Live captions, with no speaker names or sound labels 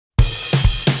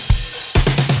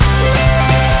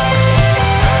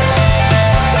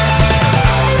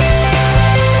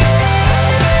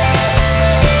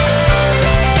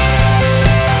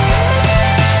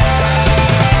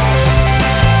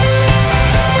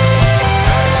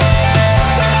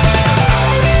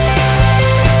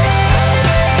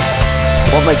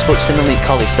What makes Buxton Elite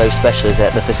College so special is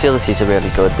that the facilities are really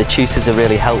good, the tutors are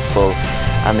really helpful,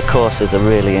 and the courses are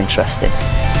really interesting.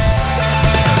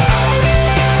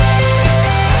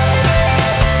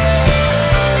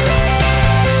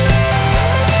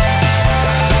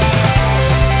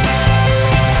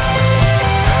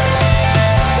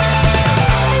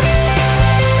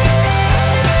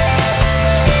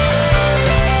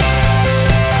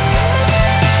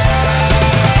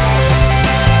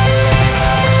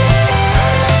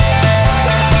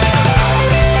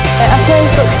 I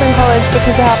chose Buxton College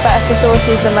because they have better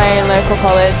facilities than my own local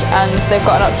college, and they've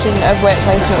got an option of work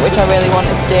placement which I really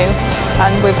wanted to do,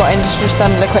 and we've got industry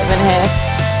standard equipment here.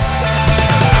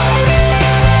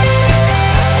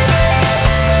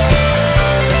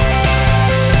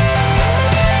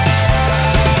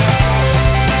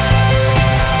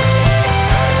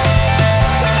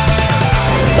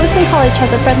 Buxton College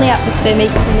has a friendly atmosphere,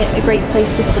 making it a great place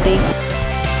to study.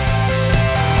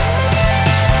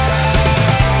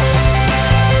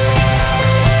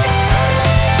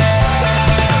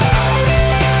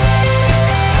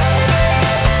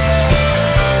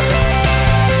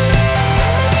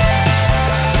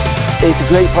 It's a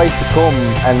great place to come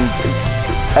and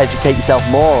educate yourself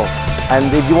more.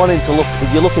 And if you're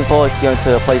looking forward to going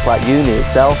to a place like uni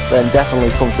itself, then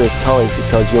definitely come to this college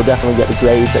because you'll definitely get the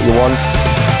grades that you want.